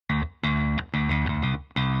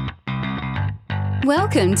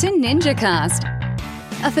Welcome to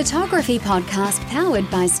NinjaCast, a photography podcast powered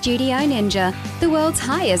by Studio Ninja, the world's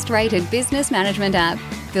highest rated business management app,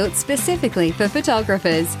 built specifically for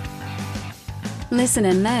photographers. Listen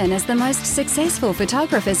and learn as the most successful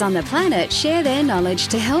photographers on the planet share their knowledge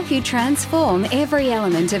to help you transform every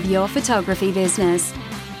element of your photography business.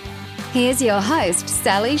 Here's your host,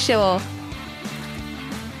 Sally Shaw.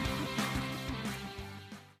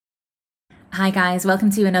 Hi guys,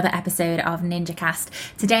 welcome to another episode of NinjaCast.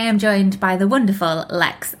 Today I'm joined by the wonderful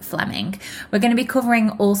Lex Fleming. We're going to be covering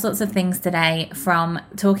all sorts of things today, from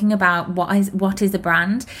talking about what is a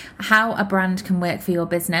brand, how a brand can work for your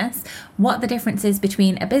business, what the difference is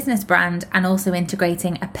between a business brand and also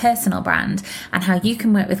integrating a personal brand, and how you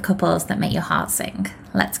can work with couples that make your heart sing.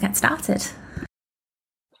 Let's get started.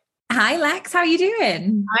 Hi Lex, how are you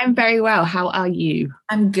doing? I'm very well. How are you?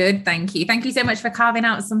 I'm good, thank you. Thank you so much for carving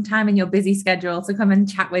out some time in your busy schedule to come and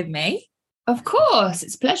chat with me. Of course,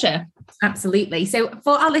 it's a pleasure. Absolutely. So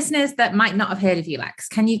for our listeners that might not have heard of you, Lex,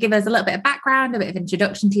 can you give us a little bit of background, a bit of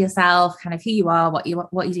introduction to yourself, kind of who you are, what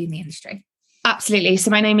you do in the industry? Absolutely. So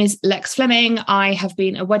my name is Lex Fleming. I have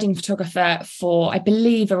been a wedding photographer for, I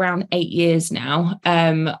believe, around 8 years now.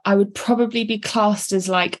 I would probably be classed as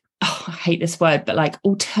I hate this word, but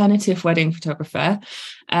alternative wedding photographer,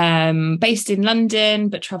 based in London,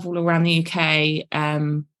 but travel around the UK.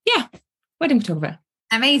 Wedding photographer.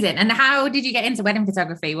 Amazing. And how did you get into wedding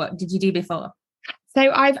photography? What did you do before? So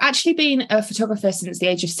I've actually been a photographer since the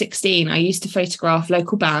age of 16. I used to photograph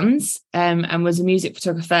local bands and was a music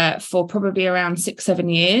photographer for probably around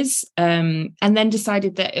 6-7 years, and then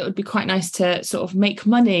decided that it would be quite nice to sort of make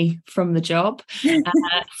money from the job.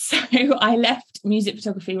 So I left music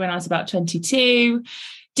photography when I was about 22.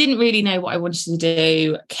 Didn't really know what I wanted to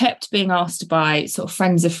do, kept being asked by sort of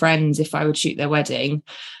friends of friends if I would shoot their wedding.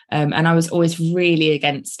 And I was always really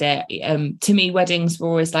against it. To me, weddings were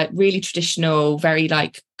always really traditional, very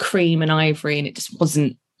cream and ivory, and it just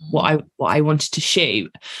wasn't what I wanted to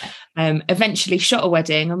shoot. Eventually shot a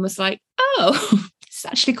wedding and was oh, it's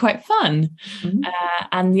actually quite fun.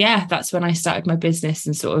 And that's when I started my business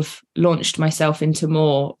and sort of launched myself into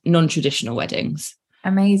more non-traditional weddings.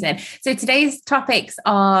 Amazing. So today's topics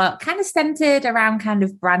are kind of centered around kind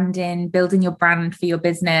of branding, building your brand for your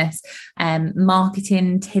business,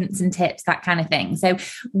 marketing, hints and tips, that kind of thing. So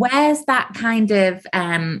where's that kind of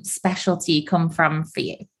specialty come from for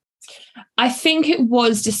you? I think it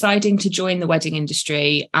was deciding to join the wedding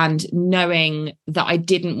industry and knowing that I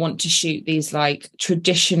didn't want to shoot these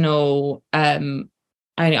traditional,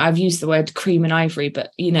 I've used the word cream and ivory,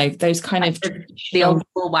 but those kind of the old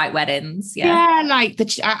school white weddings.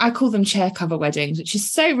 I call them chair cover weddings, which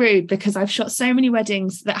is so rude because I've shot so many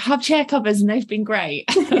weddings that have chair covers and they've been great.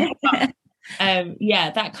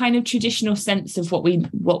 That kind of traditional sense of what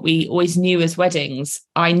we always knew as weddings.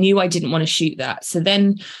 I knew I didn't want to shoot that, so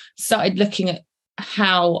then started looking at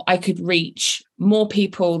how I could reach more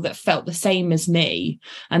people that felt the same as me.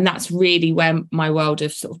 And that's really where my world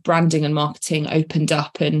of sort of branding and marketing opened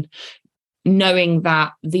up, and knowing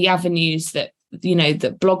that the avenues that,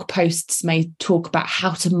 that blog posts may talk about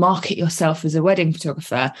how to market yourself as a wedding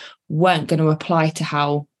photographer weren't going to apply to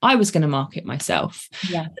how I was going to market myself.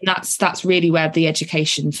 Yeah. And that's really where the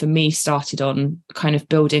education for me started on kind of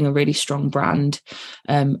building a really strong brand,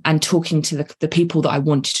 and talking to the people that I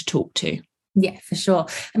wanted to talk to. Yeah, for sure.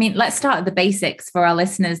 I mean, let's start at the basics for our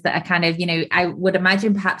listeners that are kind of, I would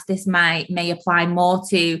imagine perhaps this may apply more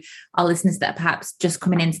to our listeners that are perhaps just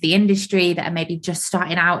coming into the industry, that are maybe just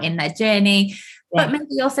starting out in their journey, but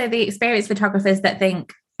maybe also the experienced photographers that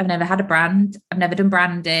think, I've never had a brand, I've never done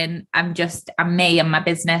branding, I'm me and my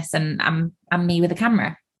business, and I'm me with a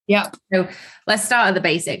camera. Yeah. So let's start at the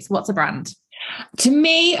basics. What's a brand? To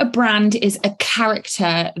me, a brand is a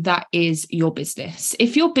character that is your business.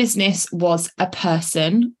 If your business was a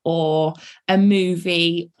person or a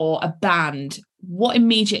movie or a band, what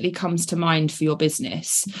immediately comes to mind for your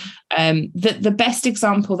business? The best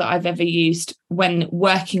example that I've ever used when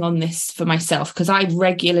working on this for myself, because I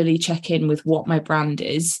regularly check in with what my brand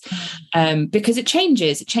is, because it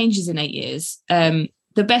changes in 8 years. The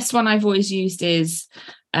best one I've always used is,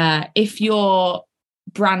 if your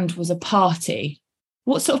brand was a party,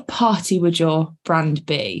 what sort of party would your brand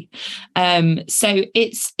be? So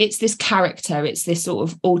it's this character, it's this sort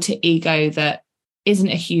of alter ego that isn't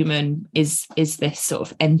a human, is this sort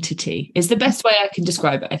of entity, is the best way I can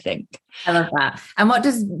describe it, I think. I love that. And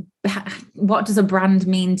what does a brand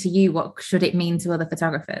mean to you? What should it mean to other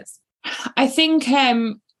photographers? I think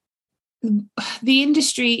the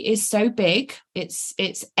industry is so big,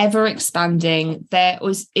 it's ever expanding. There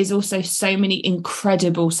is also so many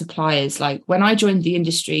incredible suppliers. Like when I joined the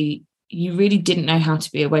industry, you really didn't know how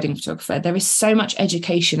to be a wedding photographer. There is so much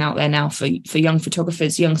education out there now for young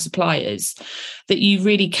photographers, young suppliers, that you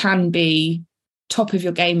really can be top of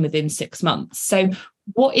your game within 6 months. So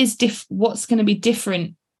what's going to be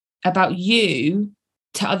different about you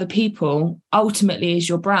to other people ultimately is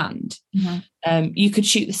your brand. You could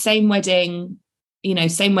shoot the same wedding, in the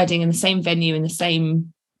same venue, in the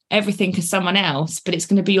same everything as someone else, but it's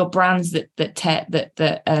going to be your brands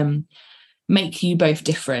that make you both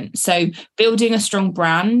different. So building a strong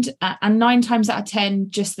brand, and 9 times out of 10,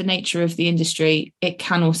 just the nature of the industry, it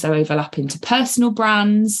can also overlap into personal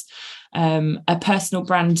brands. A personal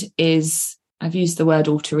brand is, I've used the word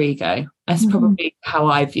alter ego. That's probably how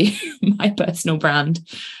I view my personal brand.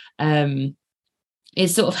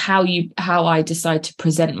 Is sort of how I decide to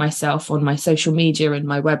present myself on my social media and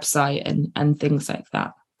my website and things like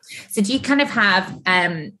that. So do you kind of have,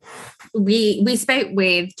 we spoke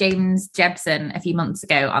with James Jebson a few months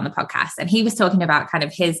ago on the podcast, and he was talking about kind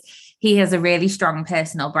of he has a really strong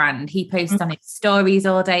personal brand. He posts on his stories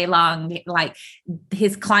all day long. Like,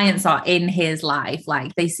 his clients are in his life.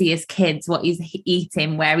 Like, they see his kids, what he's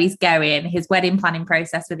eating, where he's going, his wedding planning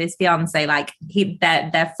process with his fiance. Like,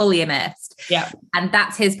 they're fully immersed. Yeah. And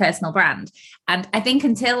that's his personal brand. And I think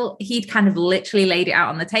until he'd kind of literally laid it out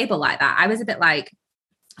on the table like that, I was a bit like,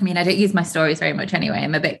 I mean, I don't use my stories very much anyway.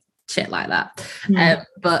 I'm a bit shit like that.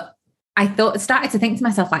 But I started to think to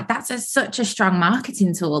myself, like, that's such a strong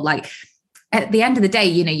marketing tool. Like, at the end of the day,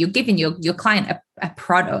 you're giving your client a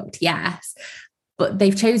product, yes, but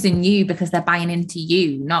they've chosen you because they're buying into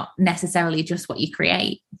you, not necessarily just what you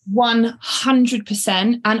create.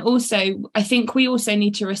 100%. And also, I think we also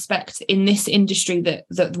need to respect in this industry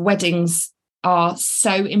that weddings are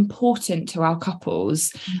so important to our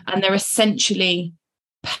couples, and they're essentially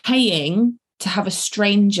paying to have a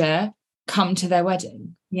stranger come to their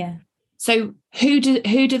wedding. Yeah. So who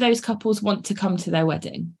do those couples want to come to their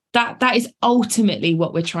wedding? That is ultimately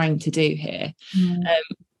what we're trying to do here.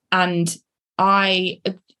 And I,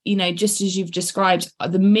 just as you've described,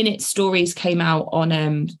 the minute stories came out on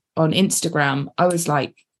Instagram, I was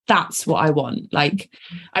like, that's what I want. Like,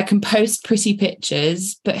 I can post pretty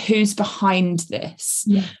pictures, but who's behind this?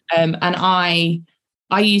 Yeah. And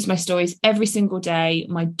I use my stories every single day.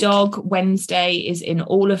 My dog Wednesday is in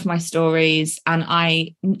all of my stories. And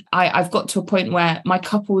I've got to a point where my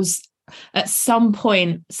couples, at some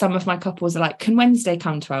point, some of my couples are like, can Wednesday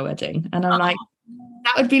come to our wedding? And I'm like,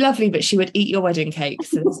 that would be lovely, but she would eat your wedding cake.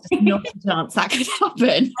 So there's just not a chance that could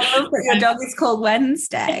happen. I love that your dog is called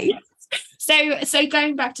Wednesday. So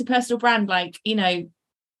going back to personal brand, like,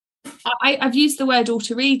 I've used the word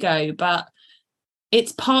alter ego, but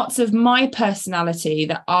it's parts of my personality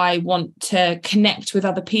that I want to connect with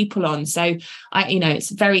other people on. So it's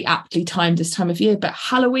very aptly timed this time of year, but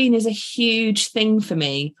Halloween is a huge thing for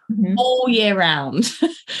me all year round. So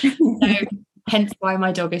hence why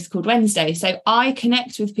my dog is called Wednesday. So I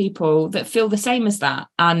connect with people that feel the same as that.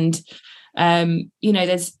 And,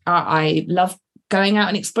 I love going out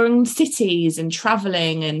and exploring cities and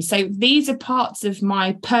traveling. And so these are parts of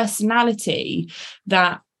my personality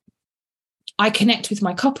that I connect with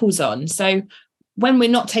my couples on. So when we're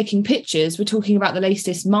not taking pictures, we're talking about the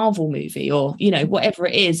latest Marvel movie or, whatever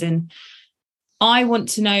it is. And I want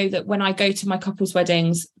to know that when I go to my couples'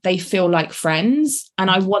 weddings, they feel like friends.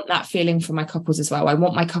 And I want that feeling for my couples as well. I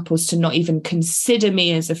want my couples to not even consider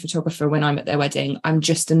me as a photographer when I'm at their wedding. I'm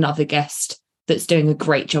just another guest that's doing a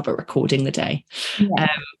great job at recording the day. Yeah.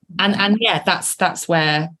 That's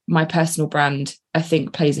where my personal brand, I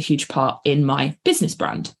think, plays a huge part in my business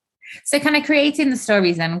brand. So kind of creating the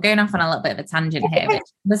stories, and I'm going off on a little bit of a tangent here, which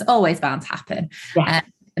was always bound to happen. A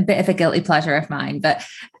bit of a guilty pleasure of mine, but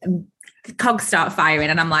the cogs start firing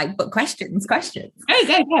and I'm like, but questions. Go.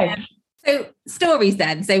 So stories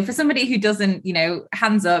then. So for somebody who doesn't,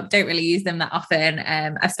 hands up, don't really use them that often.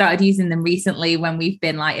 I've started using them recently when we've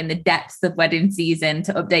been like in the depths of wedding season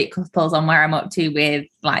to update couples on where I'm up to with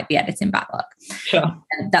like the editing backlog. Sure.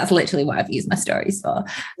 And that's literally what I've used my stories for.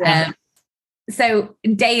 Yeah. So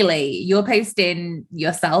daily, you're posting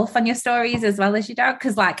yourself on your stories as well as your dog?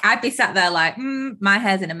 Because like I'd be sat there like, my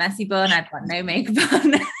hair's in a messy bun. I've got no makeup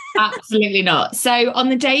on. Absolutely not. So on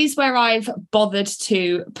the days where I've bothered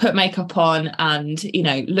to put makeup on and,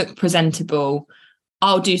 look presentable,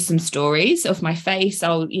 I'll do some stories of my face.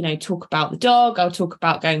 I'll, talk about the dog. I'll talk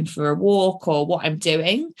about going for a walk or what I'm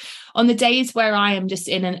doing. On the days where I am just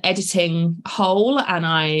in an editing hole and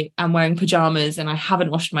I am wearing pajamas and I haven't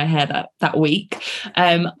washed my hair that week,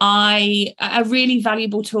 a really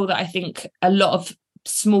valuable tool that I think a lot of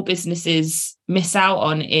small businesses miss out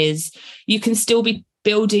on is you can still be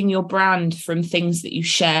building your brand from things that you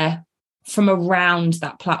share from around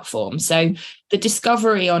that platform. So the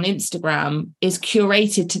discovery on Instagram is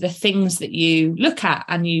curated to the things that you look at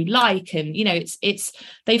and you like, and it's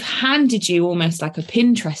they've handed you almost like a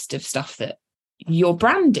Pinterest of stuff that your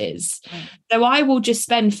brand is. So I will just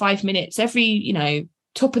spend 5 minutes every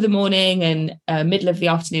top of the morning and middle of the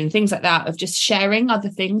afternoon, things like that, of just sharing other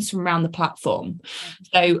things from around the platform.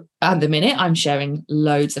 So at the minute I'm sharing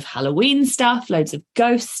loads of Halloween stuff, loads of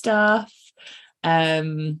ghost stuff,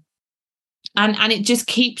 and it just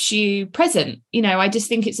keeps you present. I just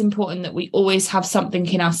think it's important that we always have something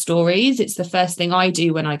in our stories. It's the first thing I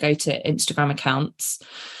do when I go to Instagram accounts.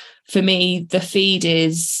 For me, the feed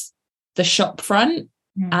is the shop front,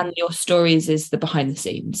 and your stories is the behind the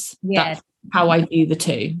scenes. Yeah. That's how I view the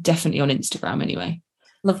two, definitely on Instagram anyway.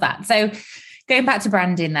 Love that. So going back to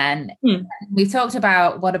branding then, we've talked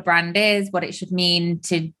about what a brand is, what it should mean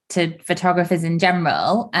to photographers in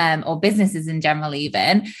general, or businesses in general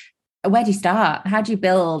even. Where do you start? How do you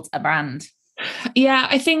build a brand? Yeah,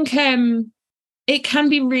 I think it can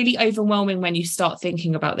be really overwhelming when you start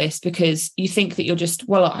thinking about this, because you think that you're just,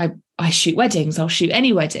 I shoot weddings, I'll shoot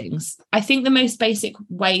any weddings. I think the most basic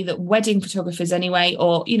way that wedding photographers anyway,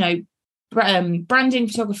 or, branding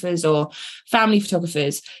photographers or family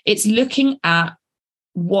photographers, it's looking at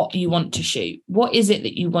what you want to shoot. What is it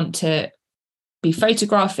that you want to be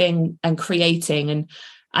photographing and creating?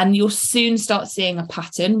 And you'll soon start seeing a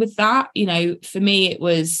pattern with that. For me, it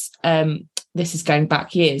was, this is going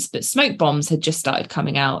back years, but smoke bombs had just started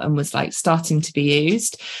coming out and was like starting to be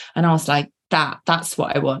used. And I was like, that's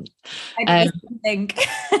what I want. I think.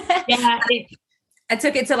 Yeah. I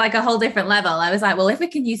took it to like a whole different level. I was like, well, if we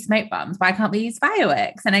can use smoke bombs, why can't we use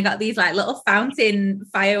fireworks? And I got these like little fountain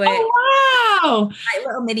fireworks. Oh, wow. Like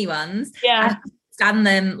little mini ones. Yeah. I'd stand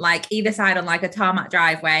them like either side on like a tarmac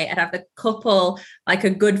driveway. I'd have the couple like a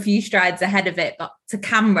good few strides ahead of it, but to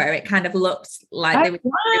camera, it kind of looked like they were.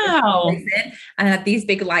 Wow. And I had these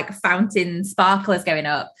big like fountain sparklers going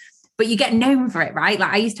up. But you get known for it, right?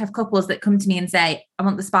 Like I used to have couples that come to me and say, I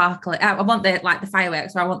want the sparkle, I want the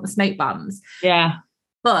fireworks, or I want the smoke bombs. Yeah.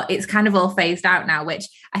 But it's kind of all phased out now, which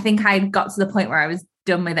I think I got to the point where I was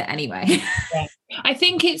done with it anyway. Yeah. I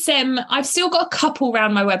think it's I've still got a couple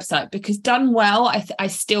around my website, because done well, I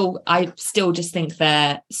still just think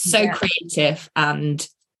they're so creative and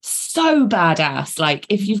so badass. Like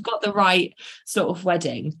if you've got the right sort of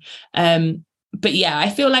wedding. But yeah, I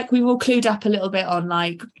feel like we've all clued up a little bit on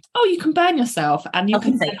like, you can burn yourself and you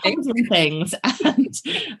can say things.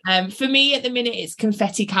 And for me at the minute, it's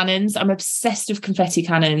confetti cannons. I'm obsessed with confetti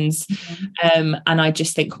cannons. And I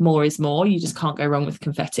just think more is more. You just can't go wrong with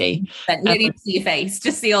confetti. But you need to see your face,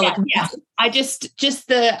 just see all the confetti. Yeah. I just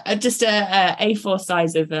a A4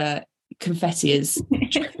 size of confetti is.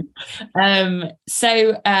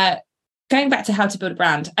 So going back to how to build a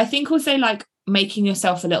brand, I think also like making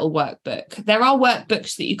yourself a little workbook. There are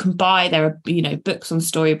workbooks that you can buy. There are, books on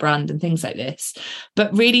StoryBrand and things like this,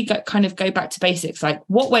 but really go back to basics. Like,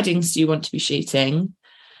 what weddings do you want to be shooting?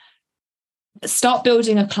 Start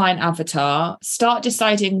building a client avatar, start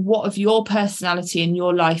deciding what of your personality and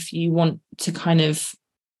your life you want to kind of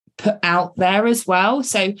put out there as well.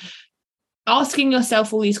 So asking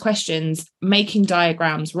yourself all these questions, making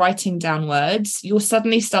diagrams, writing down words, you'll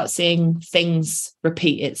suddenly start seeing things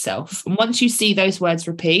repeat itself. And once you see those words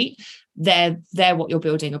repeat, they're what you're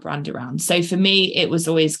building a brand around. So for me, it was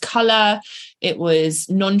always color, it was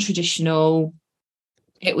non-traditional,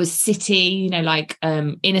 it was city, like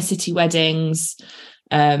inner city weddings.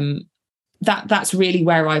 That's really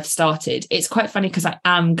where I've started. It's quite funny because I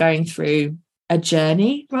am going through a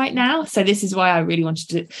journey right now. So this is why I really wanted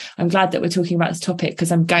to, I'm glad that we're talking about this topic, because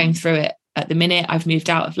I'm going through it at the minute. I've moved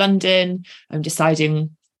out of London. I'm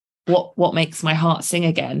deciding what makes my heart sing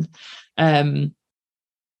again. And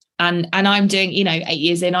I'm doing, 8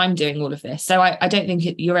 years in, I'm doing all of this. So I don't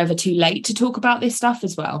think you're ever too late to talk about this stuff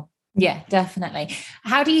as well. Yeah, definitely.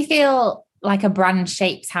 How do you feel like a brand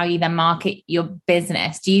shapes how you then market your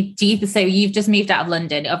business? Do you so you've just moved out of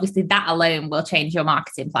London, obviously that alone will change your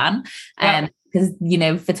marketing plan. Because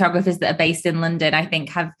photographers that are based in London, I think,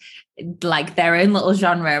 have like their own little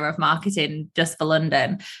genre of marketing just for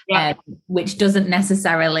London, which doesn't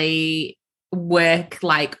necessarily work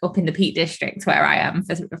like up in the Peak District where I am,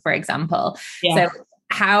 for example. So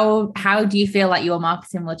how do you feel like your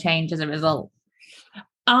marketing will change as a result?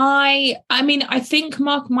 I think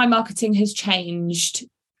my marketing has changed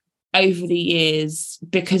over the years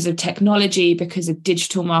because of technology, because of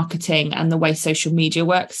digital marketing and the way social media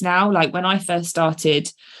works now. Like when I first started,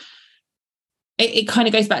 it kind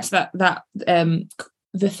of goes back to that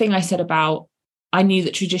the thing I said about, I knew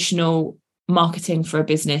that traditional marketing for a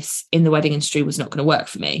business in the wedding industry was not going to work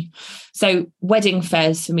for me. So wedding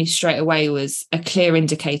fairs for me straight away was a clear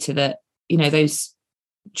indicator that, you know, those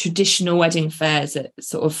traditional wedding fairs at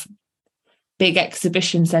sort of big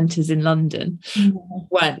exhibition centres in London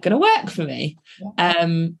weren't going to work for me.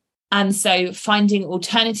 And so finding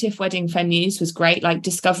alternative wedding venues was great. Like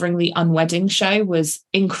discovering the Unwedding show was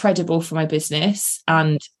incredible for my business,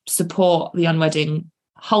 and support the Unwedding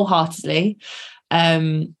wholeheartedly.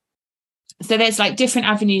 So there's like different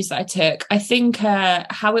avenues that I took. I think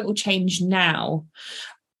how it will change now,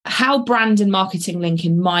 how brand and marketing link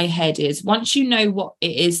in my head is, once you know what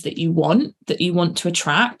it is that you want to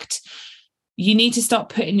attract, you need to start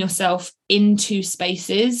putting yourself into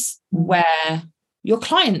spaces where your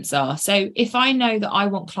clients are. So if I know that I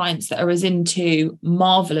want clients that are as into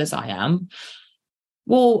Marvel as I am,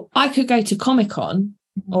 well, I could go to Comic-Con,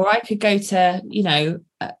 or I could go to, you know,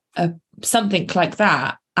 something like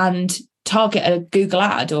that and target a Google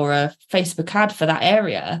ad or a Facebook ad for that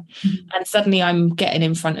area. And suddenly I'm getting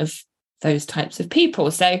in front of those types of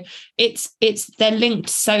people. So they're linked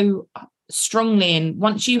so strongly. And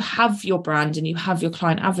once you have your brand and you have your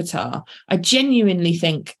client avatar, I genuinely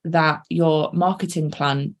think that your marketing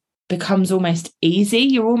plan becomes almost easy.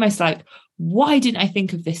 You're almost like, why didn't I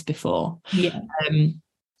think of this before? Yeah.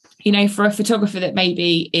 You know, for a photographer that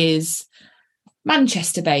maybe is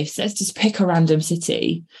Manchester based, let's just pick a random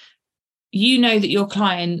city, you know that your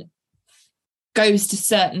client goes to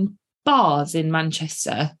certain bars in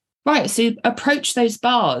Manchester. Right, so approach those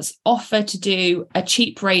bars, offer to do a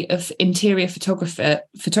cheap rate of interior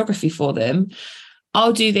photography for them.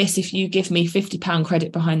 I'll do this if you give me £50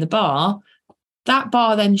 credit behind the bar. That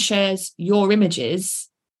bar then shares your images.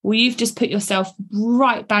 Well, you've just put yourself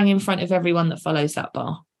right bang in front of everyone that follows that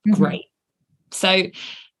bar. Great. So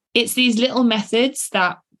it's these little methods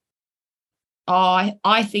that are,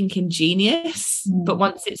 I think, ingenious, but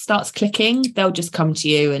once it starts clicking, they'll just come to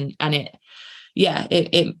you, and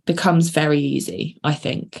it becomes very easy, I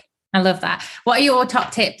think. I love that. What are your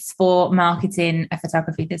top tips for marketing a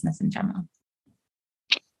photography business in general?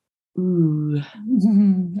 Ooh.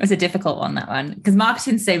 It's a difficult one, that one, because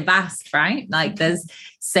marketing's so vast, right? Like there's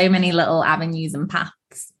so many little avenues and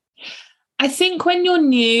paths. I think when you're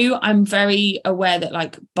new, I'm very aware that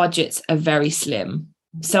like budgets are very slim.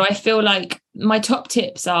 So I feel like my top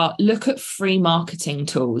tips are look at free marketing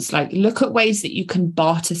tools, like look at ways that you can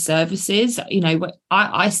barter services. You know,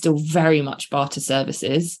 I still very much barter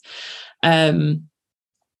services. And,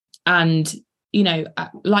 you know,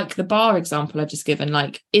 like the bar example I've just given,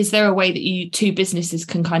 like, is there a way that two businesses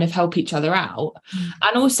can kind of help each other out?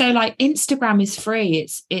 And also like Instagram is free.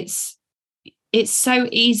 It's so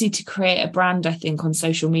easy to create a brand, I think, on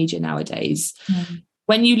social media nowadays.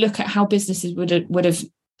 When you look at how businesses would have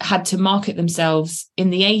had to market themselves in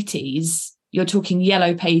the 80s, you're talking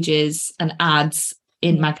yellow pages and ads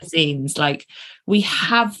in magazines. Like, we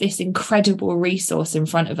have this incredible resource in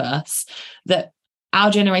front of us that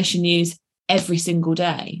our generation use every single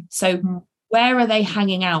day. So where are they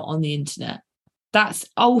hanging out on the internet? That's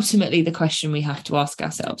ultimately the question we have to ask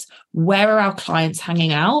ourselves. Where are our clients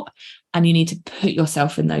hanging out? And you need to put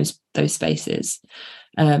yourself in those spaces.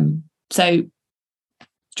 So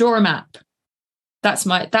draw a map. That's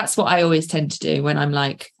what I always tend to do when I'm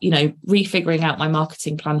like, you know, refiguring out my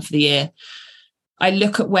marketing plan for the year. I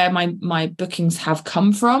look at where my bookings have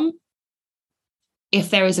come from. If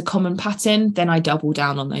there is a common pattern, then I double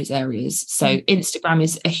down on those areas. So Instagram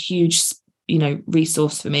is a huge, you know,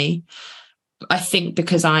 resource for me. I think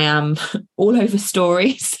because I am all over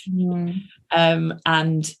stories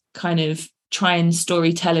and kind of try and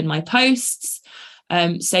story tell in my posts.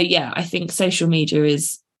 So yeah, I think social media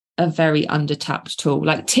is a very under-tapped tool.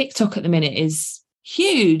 Like TikTok at the minute is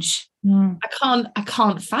huge. I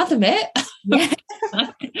can't fathom it.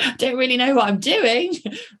 I don't really know what I'm doing,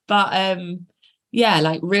 but yeah,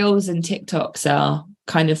 like Reels and TikToks are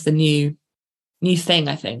kind of the new thing,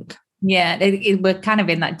 I think. Yeah, we're kind of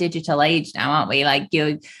in that digital age now, aren't we? Like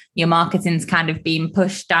your marketing's kind of being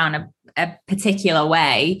pushed down a particular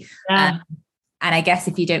way, and I guess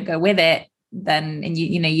if you don't go with it, then and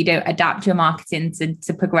you don't adapt your marketing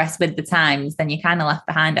to progress with the times, then you're kind of left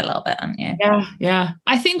behind a little bit, aren't you? Yeah.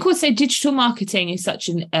 I think also digital marketing is such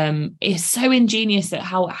is so ingenious at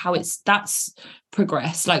how that's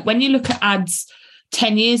progressed. Like when you look at ads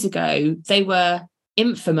 10 years ago, they were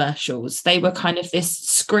infomercials. They were kind of this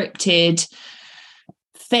scripted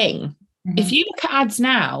thing. If you look at ads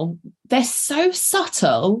now, they're so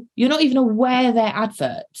subtle, you're not even aware they're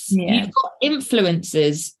adverts. You've got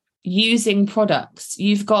influencers using products.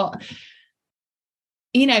 You've got,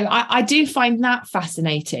 I do find that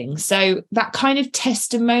fascinating. So that kind of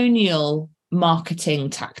testimonial marketing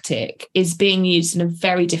tactic is being used in a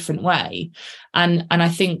very different way. And I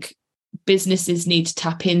think businesses need to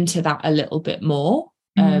tap into that a little bit more.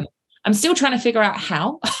 I'm still trying to figure out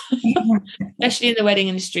how, especially in the wedding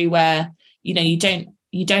industry where, you know, you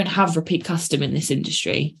don't have repeat custom in this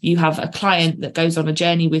industry. You have a client that goes on a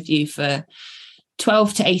journey with you for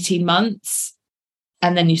 12 to 18 months,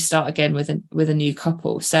 and then you start again with a new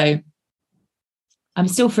couple. So I'm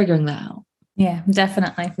still figuring that out. Yeah,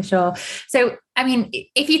 definitely, for sure. So, I mean,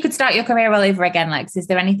 if you could start your career all over again, Lex, is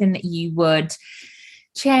there anything that you would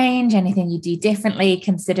change, anything you do differently,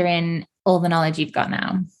 considering all the knowledge you've got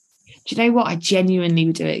now? Do you know what? I genuinely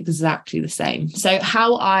would do it exactly the same. So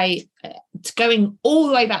going all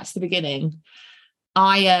the way back to the beginning,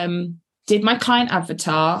 I did my client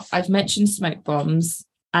avatar. I've mentioned smoke bombs,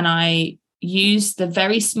 and I used the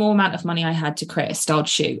very small amount of money I had to create a styled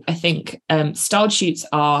shoot. I think styled shoots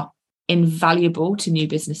are invaluable to new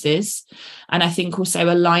businesses. And I think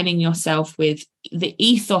also aligning yourself with the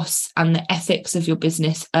ethos and the ethics of your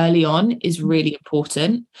business early on is really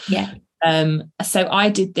important. Yeah. So I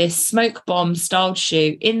did this smoke bomb styled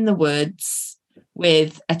shoot in the woods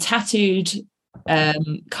with a tattooed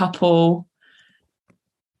couple.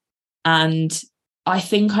 And I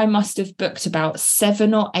think I must have booked about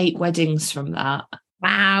 7 or 8 weddings from that.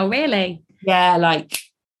 Wow, really? Yeah, like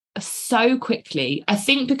so quickly. I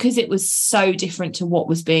think because it was so different to what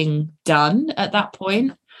was being done at that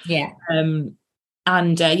point. Yeah.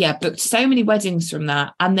 Booked so many weddings from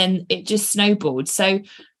that. And then it just snowballed. So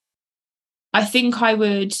I think I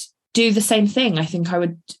would do the same thing. I think I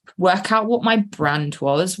would work out what my brand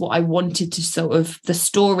was, what I wanted to the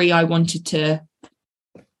story I wanted to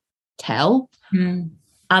tell, and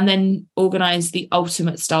then organize the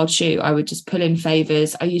ultimate styled shoot. I would just pull in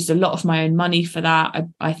favors. I used a lot of my own money for that.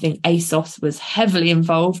 I think ASOS was heavily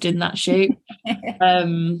involved in that shoot.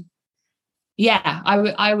 I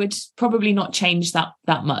would probably not change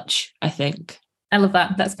that much, I think. I love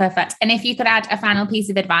that. That's perfect. And if you could add a final piece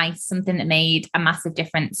of advice, something that made a massive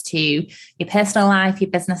difference to your personal life, your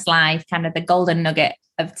business life, kind of the golden nugget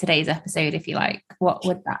of today's episode, if you like, what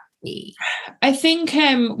would that be? I think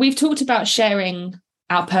we've talked about sharing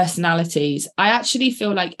our personalities. I actually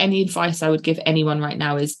feel like any advice I would give anyone right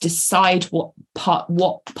now is decide what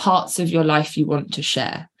parts of your life you want to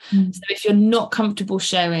share. So if you're not comfortable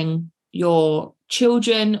sharing your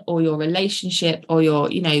children or your relationship or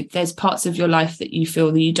there's parts of your life that you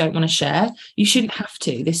feel that you don't want to share, you shouldn't have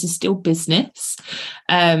to. This is still business.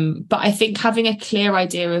 But I think having a clear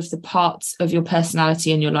idea of the parts of your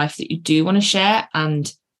personality in your life that you do want to share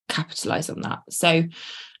and capitalize on that. So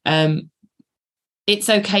it's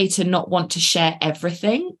okay to not want to share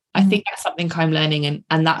everything. I think that's something I'm learning,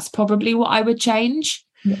 and that's probably what I would change.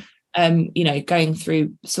 Yeah. Going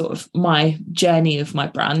through sort of my journey of my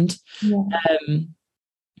brand. Yeah.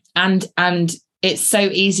 And it's so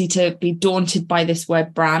easy to be daunted by this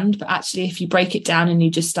word brand, but actually if you break it down and you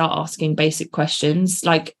just start asking basic questions,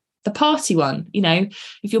 like the party one,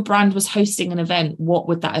 if your brand was hosting an event, what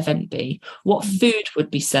would that event be? What food would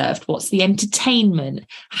be served? What's the entertainment?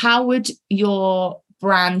 How would your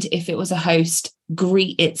brand, if it was a host,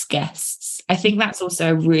 greet its guests? I think that's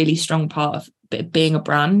also a really strong part of being a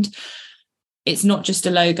brand. It's not just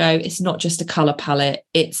a logo, it's not just a color palette,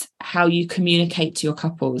 it's how you communicate to your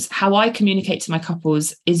couples. How I communicate to my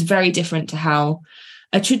couples is very different to how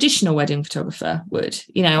a traditional wedding photographer would.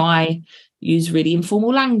 I use really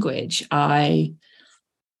informal language. I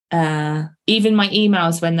even my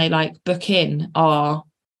emails when they book in are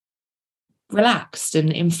relaxed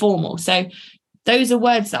and informal. So those are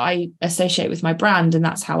words that I associate with my brand, and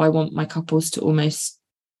that's how I want my couples to almost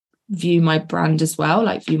view my brand as well,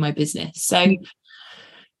 view my business. So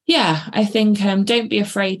yeah, I think don't be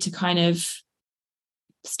afraid to kind of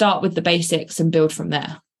start with the basics and build from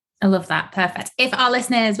there. I love that. Perfect. If our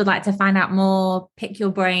listeners would like to find out more, pick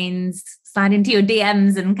your brains, slide into your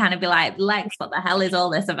DMs and kind of be like, Lex, what the hell is all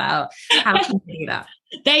this about? How can you do that?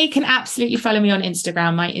 They can absolutely follow me on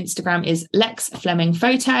Instagram. My Instagram is Lex Fleming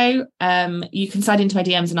Photo. You can slide into my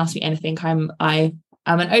DMs and ask me anything. I'm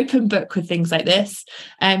an open book with things like this.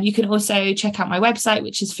 You can also check out my website,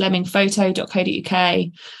 which is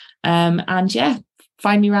flemingphoto.co.uk. And yeah,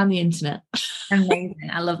 find me around the internet. Amazing.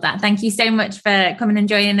 I love that. Thank you so much for coming and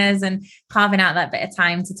joining us and carving out that bit of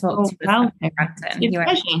time to talk to us. You're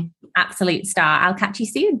an absolute star. I'll catch you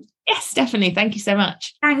soon. Yes, definitely. Thank you so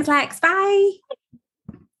much. Thanks, Lex. Bye.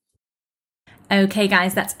 Okay,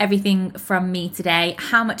 guys, that's everything from me today.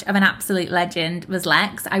 How much of an absolute legend was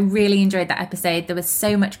Lex? I really enjoyed that episode. There was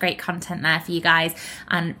so much great content there for you guys,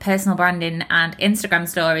 and personal branding and Instagram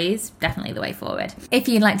stories, definitely the way forward. If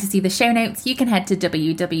you'd like to see the show notes, you can head to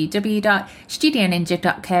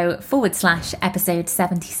www.studioninja.co/episode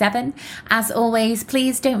 77. As always,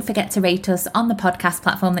 please don't forget to rate us on the podcast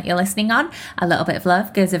platform that you're listening on. A little bit of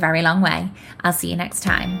love goes a very long way. I'll see you next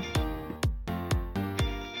time.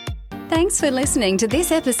 Thanks for listening to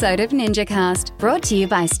this episode of NinjaCast, brought to you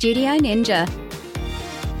by Studio Ninja.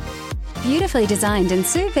 Beautifully designed and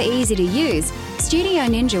super easy to use, Studio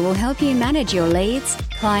Ninja will help you manage your leads,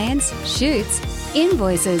 clients, shoots,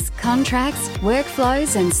 invoices, contracts,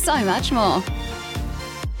 workflows, and so much more.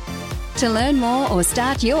 To learn more or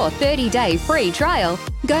start your 30-day free trial,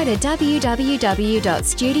 go to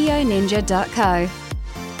www.studioninja.co.